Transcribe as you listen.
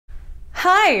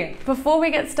Hi! Before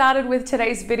we get started with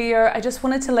today's video, I just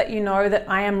wanted to let you know that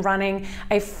I am running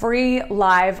a free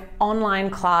live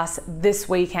online class this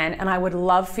weekend, and I would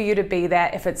love for you to be there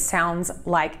if it sounds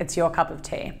like it's your cup of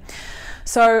tea.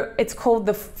 So it's called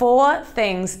the 4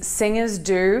 things singers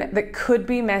do that could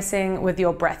be messing with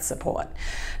your breath support.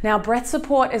 Now, breath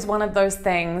support is one of those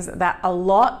things that a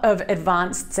lot of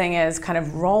advanced singers kind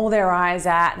of roll their eyes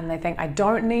at, and they think, I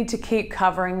don't need to keep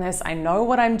covering this. I know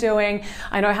what I'm doing.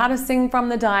 I know how to sing from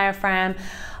the diaphragm.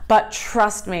 But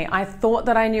trust me, I thought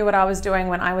that I knew what I was doing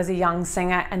when I was a young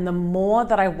singer, and the more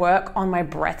that I work on my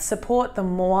breath support, the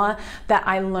more that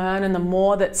I learn and the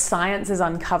more that science is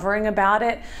uncovering about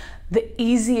it, the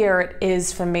easier it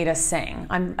is for me to sing.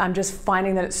 I'm just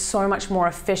finding that it's so much more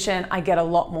efficient. I get a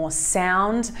lot more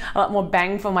sound, a lot more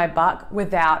bang for my buck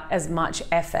without as much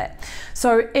effort.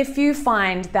 So if you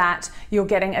find that you're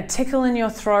getting a tickle in your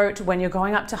throat when you're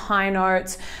going up to high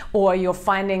notes, or you're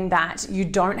finding that you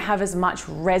don't have as much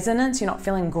resonance, you're not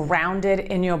feeling grounded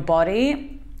in your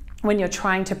body when you're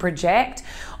trying to project,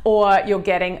 or you're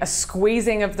getting a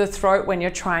squeezing of the throat when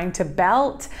you're trying to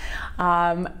belt,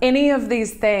 any of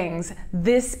these things,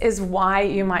 this is why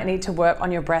you might need to work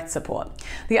on your breath support.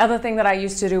 The other thing that I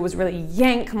used to do was really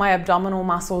yank my abdominal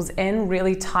muscles in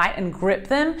really tight and grip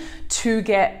them to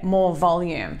get more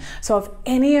volume. So if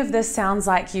any of this sounds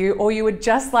like you, or you would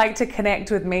just like to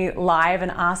connect with me live and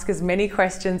ask as many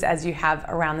questions as you have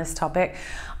around this topic,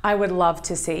 I would love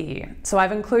to see you. So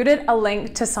I've included a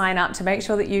link to sign up to make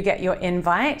sure that you get your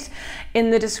invite in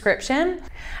the description.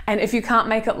 And if you can't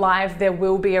make it live, there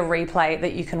will be a replay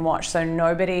that you can watch so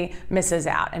nobody misses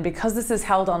out. And because this is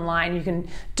held online, you can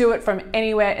do it from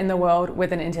anywhere in the world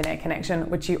with an internet connection,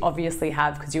 which you obviously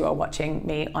have because you are watching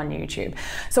me on YouTube.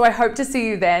 So I hope to see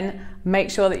you then. Make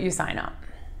sure that you sign up.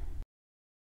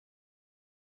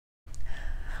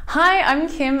 Hi, I'm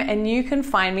Kim, and you can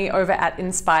find me over at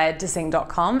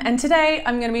inspiredtosing.com. And today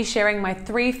I'm going to be sharing my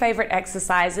 3 favorite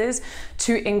exercises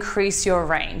to increase your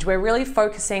range. We're really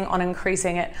focusing on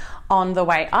increasing it on the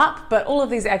way up, but all of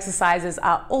these exercises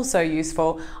are also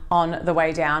useful on the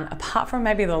way down, apart from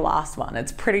maybe the last one.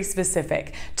 It's pretty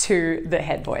specific to the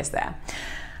head voice there.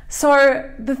 So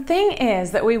the thing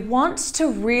is that we want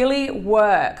to really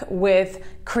work with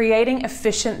creating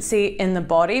efficiency in the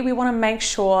body. We want to make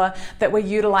sure that we're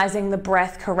utilizing the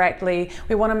breath correctly.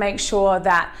 We want to make sure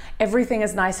that everything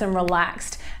is nice and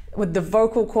relaxed, with the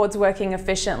vocal cords working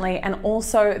efficiently, and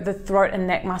also the throat and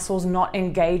neck muscles not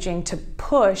engaging to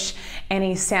push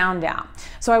any sound out.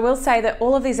 So I will say that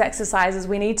all of these exercises,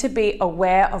 we need to be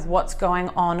aware of what's going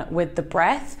on with the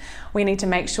breath. We need to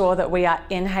make sure that we are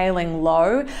inhaling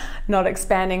low, not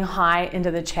expanding high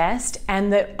into the chest,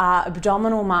 and that our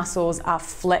abdominal muscles are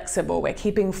flexible. We're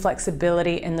keeping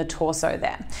flexibility in the torso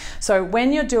there. So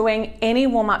when you're doing any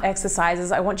warm-up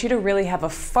exercises, I want you to really have a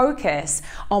focus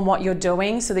on what you're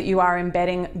doing so that you are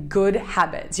embedding good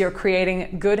habits. You're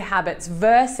creating good habits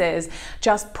versus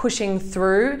just pushing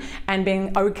through and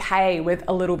being okay with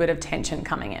a little bit of tension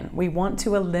coming in. We want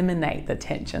to eliminate the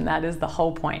tension. That is the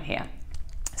whole point here.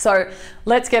 So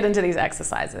let's get into these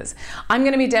exercises. I'm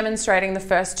going to be demonstrating the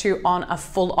first 2 on a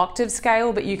full octave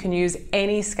scale, but you can use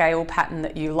any scale pattern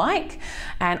that you like.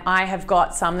 And I have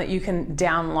got some that you can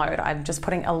download. I'm just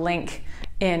putting a link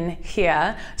in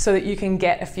here so that you can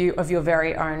get a few of your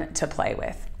very own to play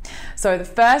with. So the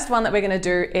first one that we're going to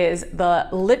do is the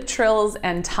lip trills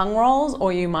and tongue rolls,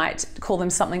 or you might call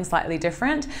them something slightly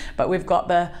different, but we've got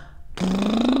the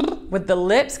with the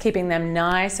lips, keeping them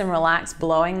nice and relaxed,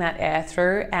 blowing that air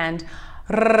through, and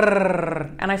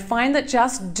I find that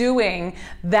just doing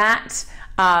that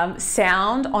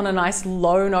sound on a nice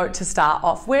low note to start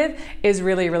off with is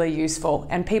really, really useful.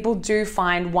 And people do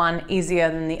find one easier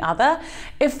than the other.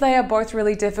 If they are both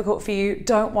really difficult for you,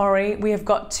 don't worry. We have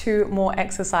got 2 more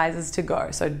exercises to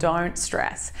go, so don't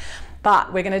stress.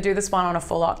 But we're going to do this one on a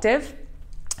full octave.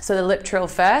 So the lip trill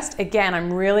first. Again,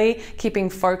 I'm really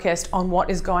keeping focused on what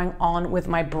is going on with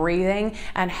my breathing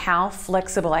and how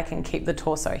flexible I can keep the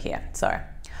torso here. So.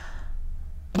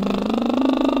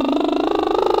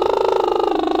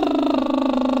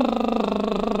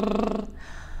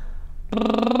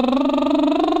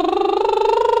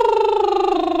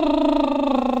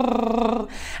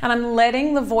 And I'm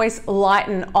letting the voice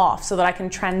lighten off so that I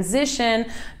can transition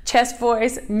chest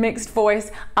voice, mixed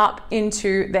voice up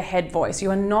into the head voice. You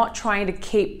are not trying to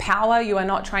keep power. You are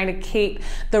not trying to keep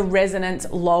the resonance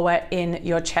lower in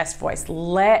your chest voice.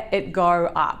 Let it go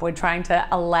up. We're trying to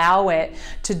allow it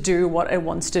to do what it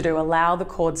wants to do. Allow the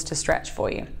cords to stretch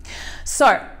for you.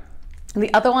 So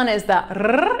the other one is the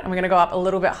rrr, and we're going to go up a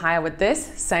little bit higher with this.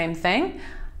 Same thing.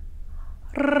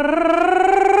 Rrr.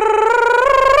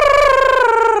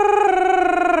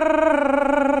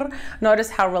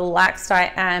 Notice how relaxed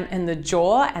I am in the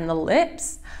jaw and the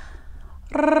lips.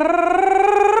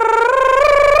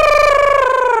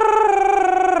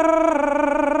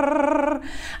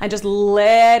 And just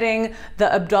letting the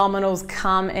abdominals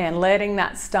come in, letting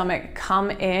that stomach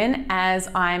come in as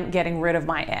I'm getting rid of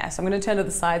my air. So I'm going to turn to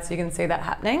the side so you can see that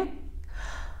happening.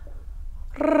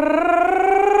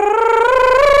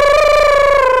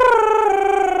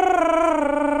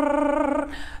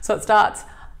 So it starts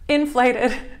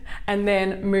inflated and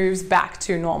then moves back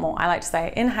to normal. I like to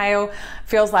say inhale,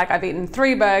 feels like I've eaten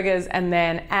 3 burgers, and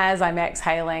then as I'm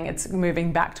exhaling, it's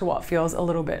moving back to what feels a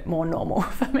little bit more normal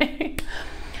for me.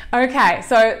 Okay,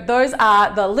 so those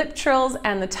are the lip trills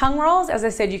and the tongue rolls. As I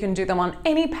said, you can do them on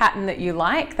any pattern that you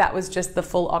like. That was just the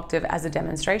full octave as a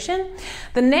demonstration.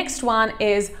 The next one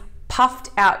is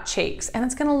puffed out cheeks, and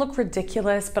it's gonna look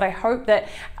ridiculous, but I hope that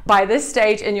by this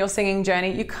stage in your singing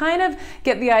journey, you kind of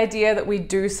get the idea that we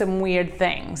do some weird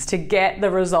things to get the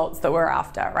results that we're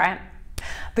after, right?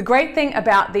 The great thing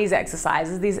about these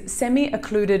exercises, these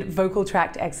semi-occluded vocal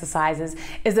tract exercises,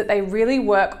 is that they really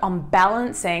work on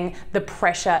balancing the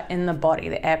pressure in the body,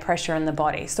 the air pressure in the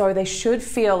body. So they should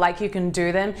feel like you can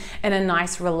do them in a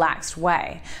nice, relaxed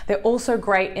way. They're also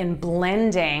great in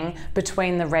blending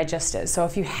between the registers. So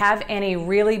if you have any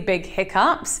really big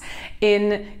hiccups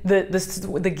in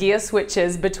the gear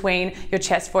switches between your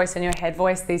chest voice and your head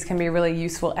voice, these can be really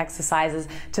useful exercises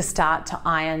to start to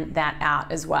iron that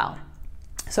out as well.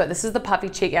 So this is the puffy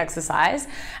cheek exercise,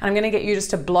 and I'm gonna get you just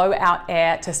to blow out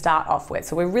air to start off with.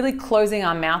 So we're really closing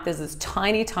our mouth. There's this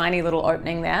tiny, tiny little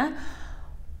opening there.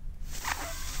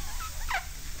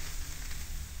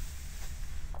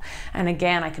 And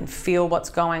again, I can feel what's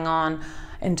going on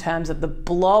in terms of the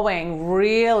blowing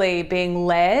really being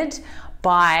led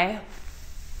by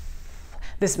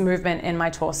this movement in my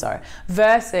torso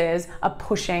versus a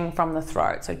pushing from the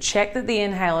throat. So check that the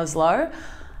inhale is low,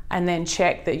 and then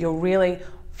check that you're really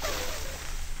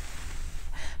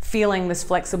feeling this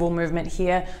flexible movement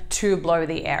here to blow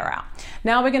the air out.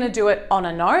 Now we're going to do it on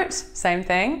a note, same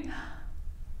thing.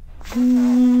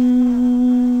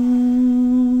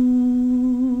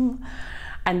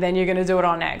 And then you're going to do it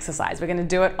on an exercise. We're going to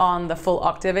do it on the full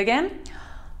octave again.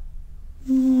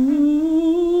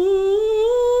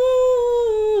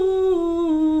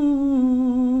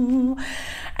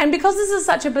 And because this is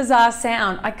such a bizarre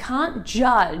sound, I can't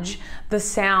judge the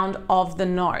sound of the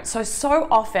note. So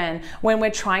often when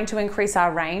we're trying to increase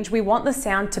our range, we want the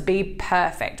sound to be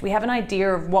perfect. We have an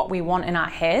idea of what we want in our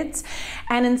heads.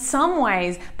 And in some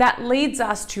ways, that leads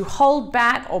us to hold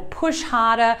back or push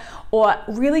harder or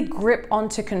really grip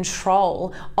onto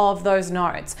control of those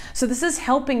notes. So this is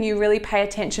helping you really pay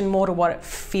attention more to what it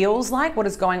feels like, what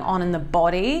is going on in the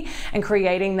body, and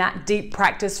creating that deep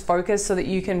practice focus so that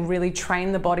you can really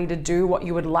train the body to do what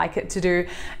you would like it to do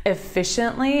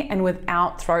efficiently and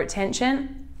without throat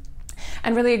tension.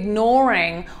 And really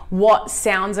ignoring what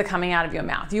sounds are coming out of your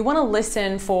mouth. You want to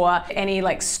listen for any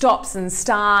like stops and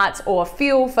starts or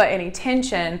feel for any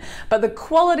tension, but the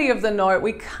quality of the note,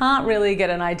 we can't really get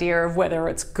an idea of whether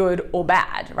it's good or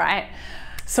bad, right?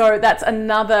 So that's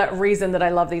another reason that I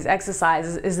love these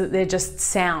exercises, is that they're just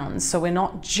sounds. So we're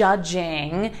not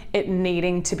judging it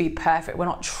needing to be perfect. We're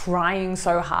not trying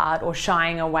so hard or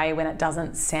shying away when it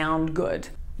doesn't sound good.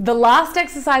 The last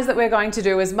exercise that we're going to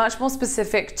do is much more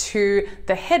specific to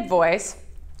the head voice.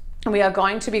 We are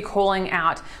going to be calling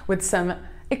out with some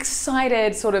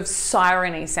excited sort of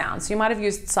siren-y sounds. So you might have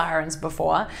used sirens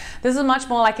before. This is much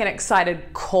more like an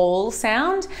excited call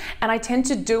sound, and I tend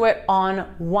to do it on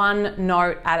one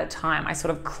note at a time. I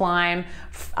sort of climb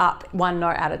up one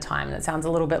note at a time, and it sounds a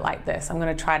little bit like this. I'm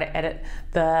going to try to edit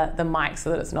the mic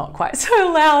so that it's not quite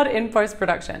so loud in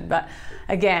post-production, but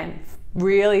again,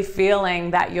 really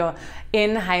feeling that you're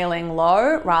inhaling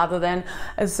low rather than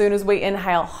as soon as we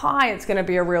inhale high, it's going to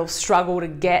be a real struggle to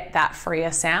get that freer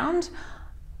sound.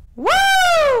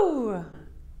 Woo!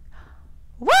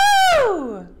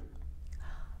 Woo!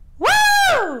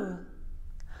 Woo!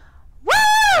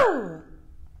 Woo!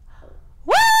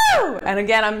 Woo! And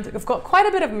again, I've got quite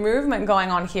a bit of movement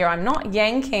going on here. I'm not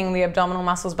yanking the abdominal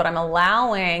muscles, but I'm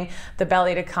allowing the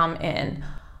belly to come in.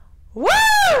 Woo!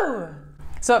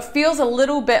 So it feels a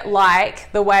little bit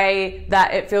like the way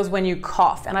that it feels when you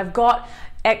cough. And I've got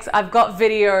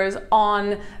videos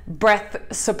on breath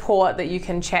support that you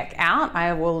can check out.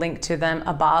 I will link to them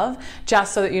above,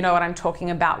 just so that you know what I'm talking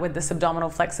about with this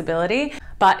abdominal flexibility.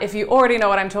 But if you already know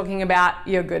what I'm talking about,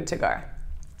 you're good to go.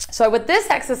 So with this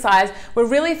exercise, we're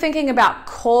really thinking about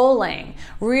calling.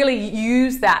 Really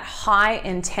use that high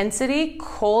intensity,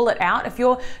 call it out. If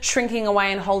you're shrinking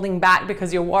away and holding back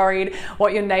because you're worried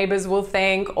what your neighbors will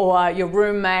think, or your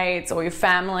roommates or your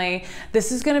family,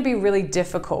 this is going to be really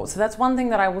difficult. So that's one thing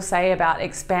that I will say about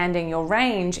expanding your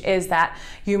range, is that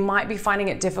you might be finding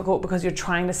it difficult because you're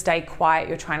trying to stay quiet,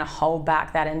 you're trying to hold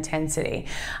back that intensity.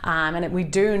 And we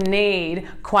do need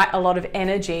quite a lot of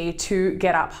energy to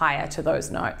get up higher to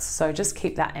those notes. So just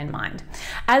keep that in mind.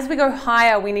 As we go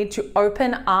higher, we need to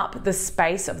open up the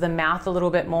space of the mouth a little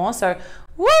bit more. So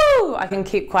woo, I can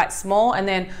keep quite small, and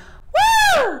then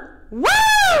woo,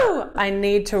 woo, I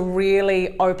need to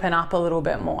really open up a little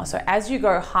bit more. So as you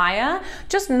go higher,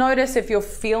 just notice if you're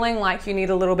feeling like you need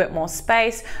a little bit more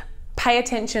space. Pay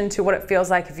attention to what it feels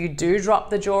like if you do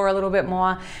drop the jaw a little bit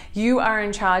more. You are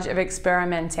in charge of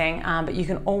experimenting, but you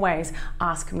can always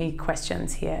ask me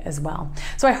questions here as well.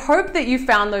 So I hope that you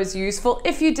found those useful.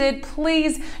 If you did,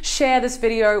 please share this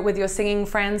video with your singing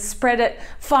friends. Spread it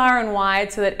far and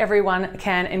wide so that everyone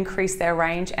can increase their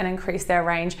range, and increase their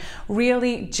range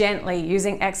really gently,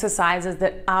 using exercises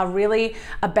that are really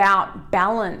about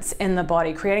balance in the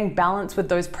body, creating balance with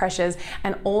those pressures,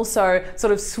 and also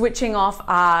sort of switching off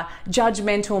our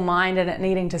judgmental mind and it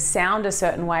needing to sound a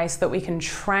certain way, so that we can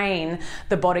train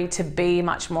the body to be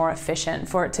much more efficient,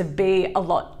 for it to be a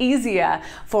lot easier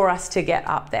for us to get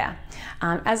up there.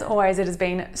 As always, it has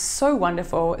been so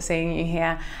wonderful seeing you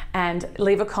here, and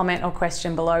leave a comment or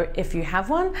question below if you have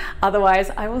one. Otherwise,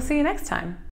 I will see you next time.